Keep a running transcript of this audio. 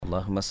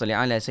Allahumma salli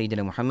ala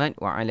Sayyidina Muhammad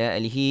wa ala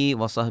alihi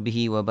wa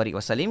sahbihi wa barik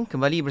wasallim.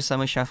 Kembali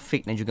bersama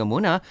Syafiq dan juga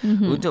Mona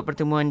untuk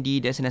pertemuan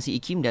di destinasi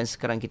IKIM, dan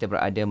sekarang kita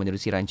berada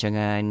menerusi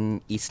rancangan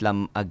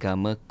Islam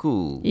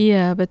Agamaku.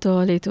 Ya,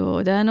 betul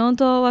itu. Dan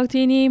untuk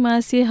waktu ini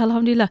masih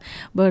alhamdulillah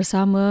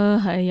bersama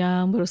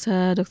yang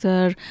berusaha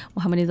Dr.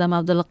 Muhammad Nizam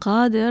Abdul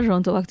Qadir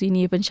untuk waktu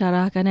ini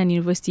pensyarah kanan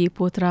Universiti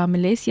Putra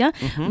Malaysia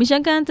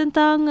bincangkan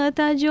tentang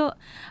tajuk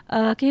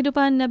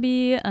kehidupan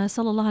Nabi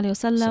sallallahu alaihi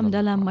wasallam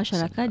dalam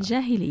masyarakat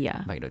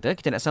jahiliyah. Baik doktor,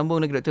 kita nak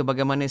sambung lagi doktor,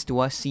 bagaimana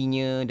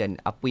situasinya dan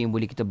apa yang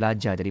boleh kita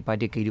belajar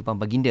daripada kehidupan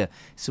baginda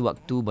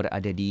sewaktu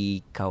berada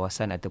di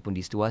kawasan ataupun di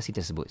situasi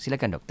tersebut.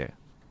 Silakan doktor.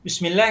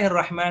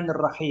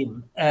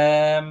 Bismillahirrahmanirrahim.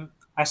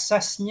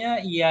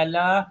 Asasnya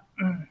ialah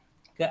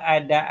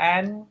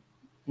keadaan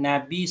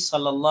Nabi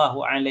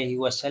sallallahu alaihi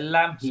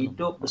wasallam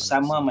hidup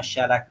bersama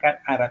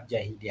masyarakat Arab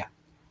jahiliyah.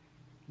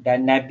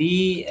 Dan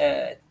Nabi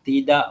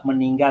tidak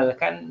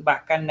meninggalkan,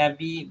 bahkan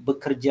Nabi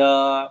bekerja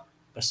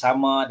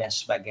bersama dan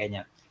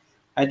sebagainya.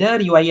 Ada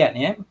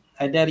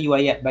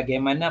riwayat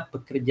bagaimana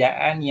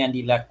pekerjaan yang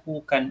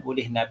dilakukan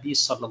oleh Nabi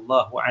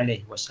sallallahu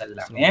alaihi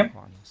wasallam.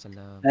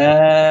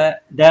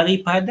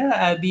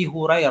 Daripada Abi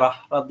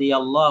Hurairah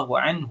radhiyallahu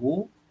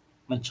anhu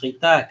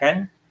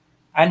menceritakan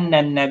anna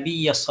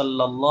Nabi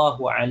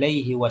sallallahu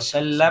alaihi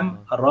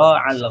wasallam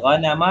ra'al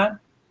ghanama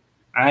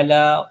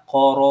ala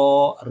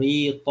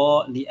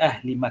qararita li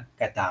ahli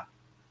Makkah.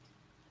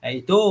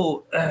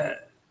 Itu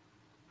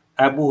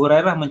Abu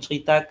Hurairah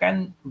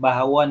menceritakan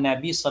bahawa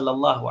Nabi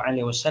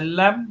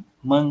SAW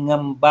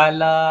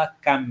mengembala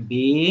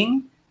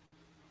kambing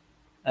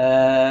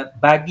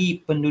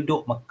bagi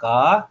penduduk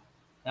Mekah,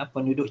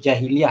 penduduk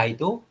jahiliah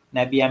itu.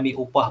 Nabi ambil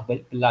upah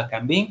bela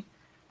kambing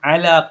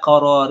ala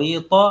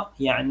qararita,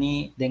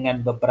 yakni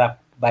dengan beberapa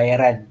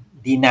bayaran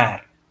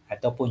dinar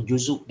ataupun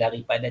juzuk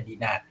daripada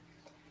dinar.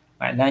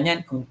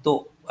 Maknanya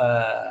untuk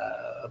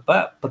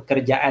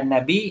pekerjaan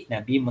Nabi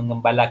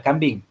mengembala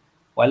kambing.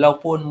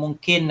 Walaupun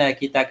mungkin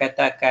kita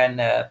katakan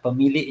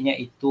pemiliknya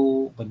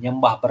itu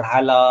menyembah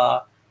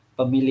berhala,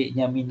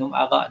 pemiliknya minum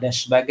arak dan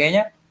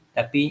sebagainya,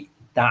 tapi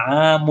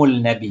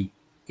ta'amul Nabi,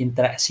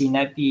 interaksi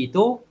Nabi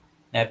itu,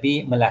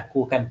 Nabi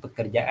melakukan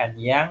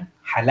pekerjaan yang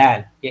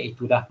halal,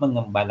 iaitulah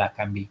mengembala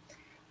kambing.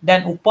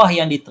 Dan upah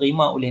yang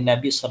diterima oleh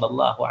Nabi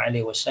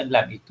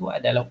SAW itu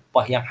adalah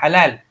upah yang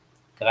halal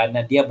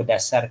kerana dia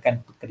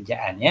berdasarkan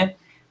pekerjaannya.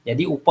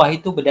 Jadi upah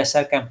itu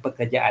berdasarkan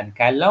pekerjaan.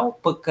 Kalau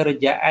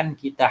pekerjaan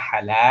kita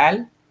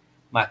halal,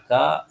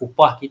 maka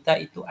upah kita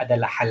itu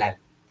adalah halal.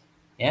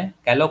 Ya,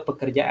 kalau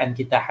pekerjaan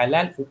kita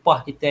halal,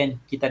 upah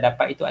kita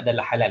dapat itu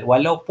adalah halal.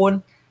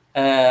 Walaupun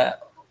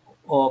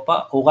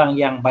orang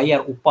yang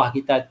bayar upah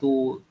kita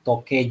tu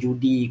toke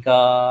judi ke,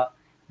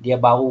 dia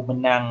baru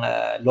menang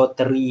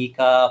loteri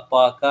ke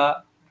apa ke,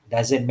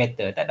 doesn't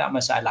matter, tak ada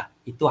masalah.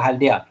 Itu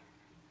hal dia.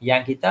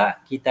 Yang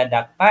kita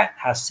dapat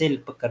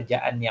hasil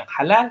pekerjaan yang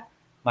halal,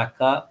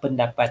 maka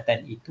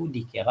pendapatan itu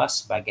dikira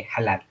sebagai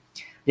halal.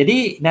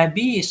 Jadi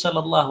Nabi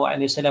SAW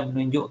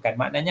menunjukkan,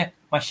 maknanya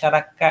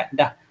masyarakat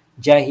dah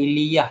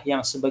jahiliyah yang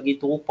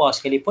sebegitu rupa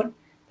sekalipun,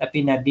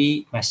 tapi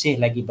Nabi masih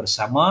lagi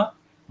bersama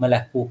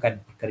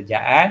melakukan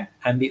pekerjaan,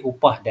 ambil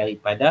upah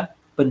daripada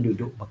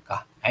penduduk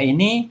Mekah.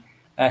 Ini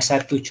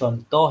satu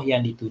contoh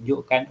yang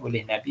ditunjukkan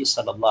oleh Nabi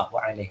SAW.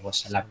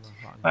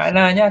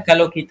 Maknanya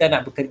kalau kita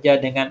nak bekerja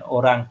dengan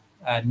orang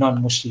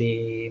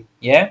non-Muslim,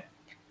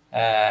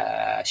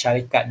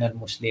 syarikat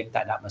non-Muslim,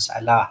 tak ada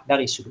masalah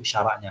dari sudut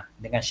syaratnya,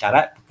 dengan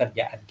syarat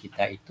pekerjaan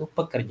kita itu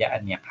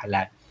pekerjaan yang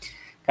halal.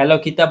 Kalau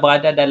kita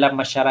berada dalam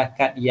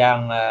masyarakat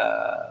yang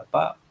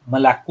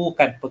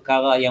melakukan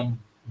perkara yang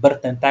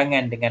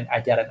bertentangan dengan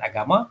ajaran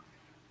agama,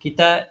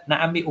 kita nak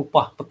ambil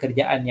upah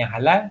pekerjaan yang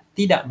halal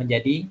tidak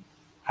menjadi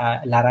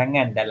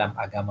larangan dalam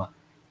agama,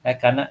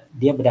 kerana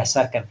dia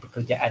berdasarkan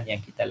pekerjaan yang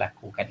kita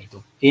lakukan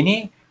itu.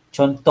 Ini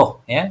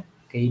contoh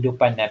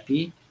kehidupan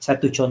Nabi,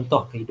 satu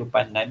contoh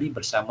kehidupan Nabi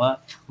bersama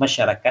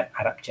masyarakat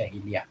Arab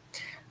jahiliyah.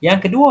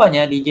 Yang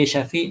keduanya, DJ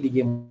Syafiq,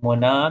 DJ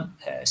Mona,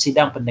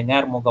 sidang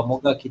pendengar,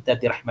 moga-moga kita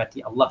dirahmati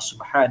Allah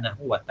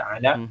Subhanahu wa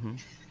taala.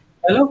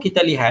 Kalau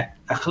kita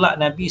lihat akhlak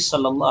Nabi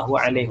sallallahu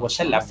alaihi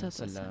wasallam,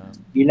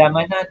 bila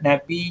mana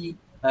Nabi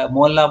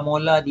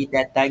mula-mula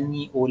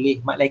didatangi oleh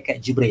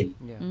malaikat Jibril.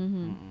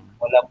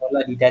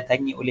 Mula-mula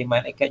didatangi oleh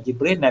malaikat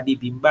Jibril, Nabi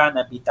bimbang,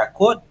 Nabi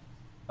takut,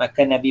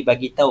 maka Nabi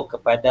bagi tahu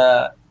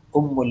kepada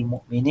Ummul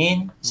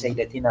Mukminin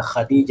Sayyidatina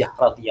Khadijah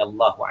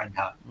radhiyallahu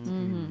anha.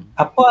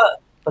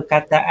 Apa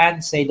perkataan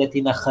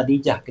Sayyidatina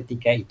Khadijah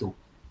ketika itu?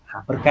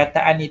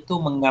 Perkataan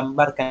itu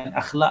menggambarkan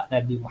akhlak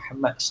Nabi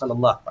Muhammad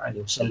sallallahu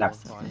alaihi wasallam.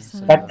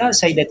 Kata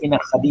Sayyidatina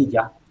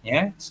Khadijah,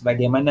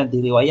 sebagaimana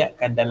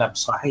diriwayatkan dalam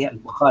Sahih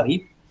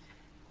Al-Bukhari,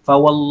 fa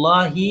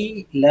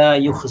wallahi la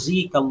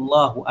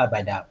yukhzikallahu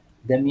abada.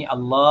 Demi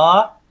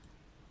Allah,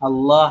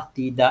 Allah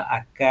tidak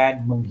akan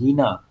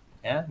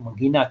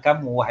menghina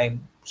kamu wahai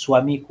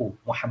suamiku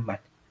Muhammad.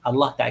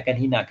 Allah tak akan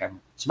hina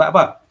kamu. Sebab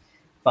apa?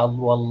 Fa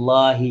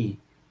wallahi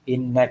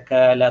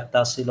innaka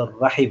latasilur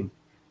rahim.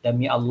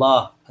 Demi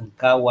Allah,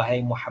 engkau wahai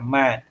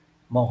Muhammad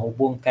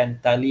menghubungkan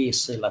tali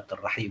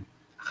silaturrahim.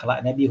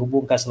 Akhlak Nabi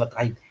hubungkan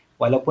silaturahim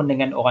walaupun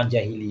dengan orang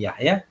jahiliyah,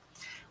 ya.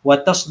 Wa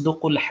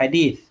tasduqul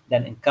hadith,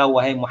 dan engkau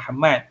wahai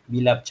Muhammad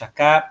bila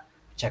bercakap,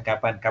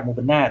 percakapan kamu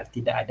benar,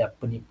 tidak ada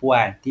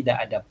penipuan,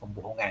 tidak ada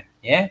pembohongan,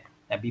 ya.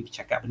 Nabi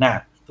bercakap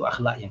benar. Itu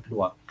akhlak yang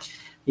kedua.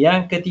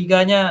 Yang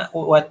ketiganya,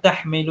 wa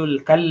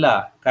tahmilul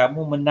kalla,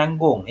 kamu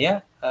menanggung, ya,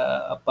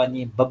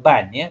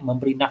 beban, ya,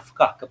 memberi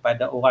nafkah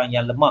kepada orang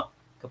yang lemah,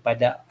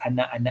 kepada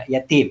anak-anak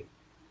yatim.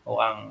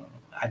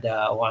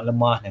 Ada orang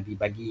lemah, Nabi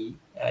bagi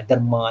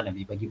derma,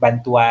 Nabi bagi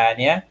bantuan,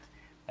 ya.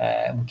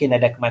 Mungkin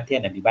ada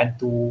kematian, Nabi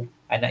bantu.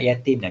 Anak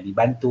yatim, Nabi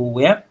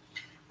bantu, ya.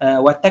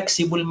 Wa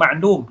taksibul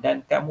ma'lum,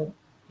 dan kamu,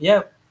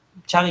 ya,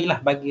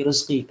 carilah bagi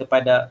rezeki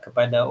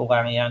kepada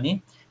orang yang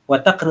ni. Wa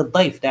taqrid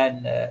dhaif,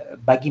 dan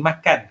bagi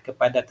makan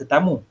kepada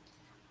tetamu,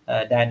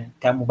 dan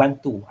kamu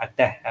bantu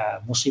atas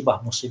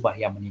musibah-musibah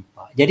yang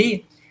menimpa.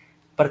 Jadi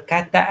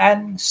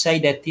perkataan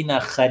Sayyidatina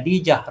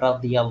Khadijah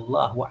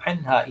radhiyallahu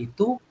anha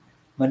itu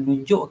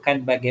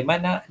menunjukkan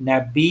bagaimana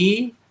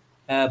Nabi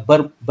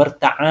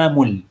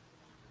berta'amul,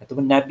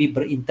 ataupun Nabi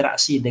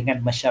berinteraksi dengan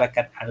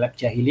masyarakat Arab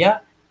jahiliyah.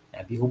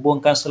 Nabi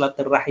hubungkan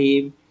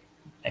silaturahim.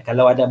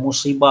 Kalau ada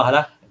musibah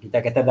lah, kita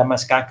kata zaman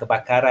sekarang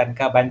kebakaran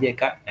kah, banjir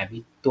kah,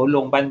 Nabi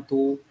tolong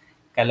bantu.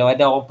 Kalau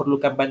ada orang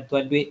perlukan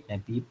bantuan duit,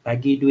 Nabi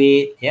bagi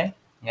duit, ya.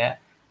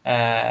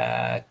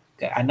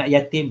 Anak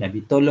yatim,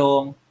 Nabi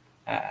tolong.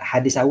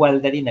 Hadis awal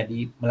tadi,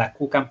 Nabi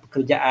melakukan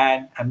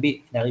pekerjaan,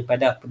 ambil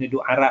daripada penduduk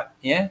Arab,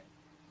 ya,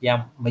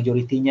 yang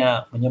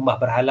majoritinya menyembah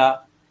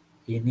berhala.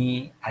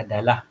 Ini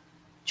adalah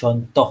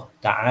contoh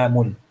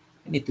ta'amul.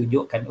 Ini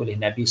tunjukkan oleh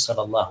Nabi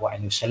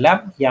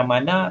SAW, yang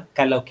mana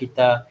kalau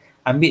kita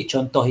ambil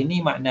contoh ini,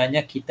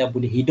 maknanya kita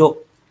boleh hidup,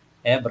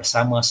 ya,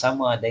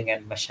 bersama-sama dengan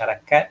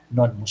masyarakat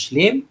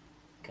non-Muslim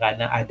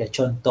kerana ada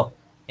contoh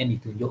yang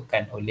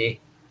ditunjukkan oleh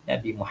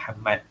Nabi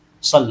Muhammad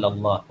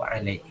sallallahu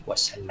alaihi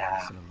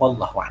wasallam.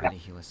 Wallahu a'lam.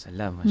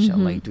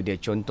 Masya-Allah, itu dia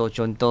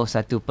contoh-contoh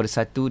satu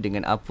persatu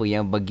dengan apa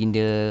yang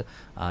baginda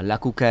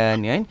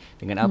lakukan, kan,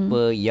 dengan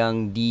apa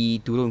yang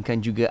diturunkan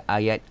juga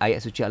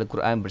ayat-ayat suci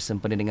Al-Quran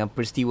bersempena dengan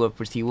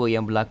peristiwa-peristiwa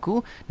yang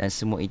berlaku, dan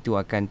semua itu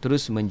akan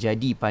terus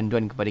menjadi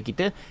panduan kepada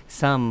kita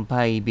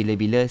sampai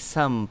bila-bila,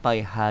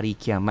 sampai hari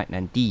kiamat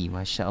nanti.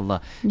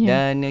 Masya-Allah.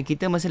 Dan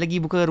kita masih lagi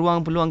buka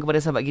ruang peluang kepada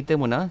sahabat kita,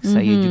 Mona.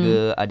 Saya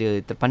juga ada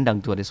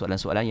terpandang tu ada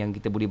soalan-soalan yang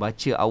kita boleh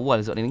baca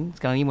awal soalan ini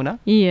sekarang ni,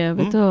 Mona. Ya,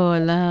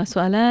 betul.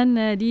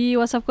 Soalan di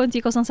WhatsApp konti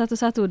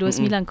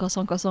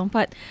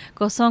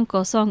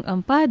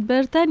 01129004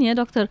 bertanya,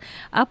 Doktor,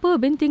 apa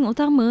benteng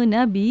utama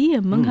Nabi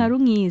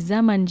mengharungi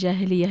zaman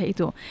jahiliyah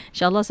itu?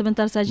 InsyaAllah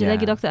sebentar saja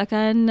lagi Doktor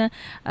akan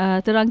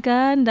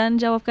terangkan dan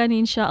jawabkan,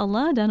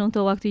 insyaAllah. Dan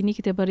untuk waktu ini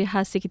kita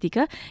berehat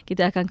seketika.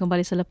 Kita akan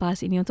kembali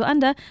selepas ini untuk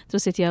anda.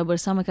 Terus setia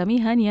bersama kami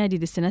hanya di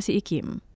Destinasi IKIM.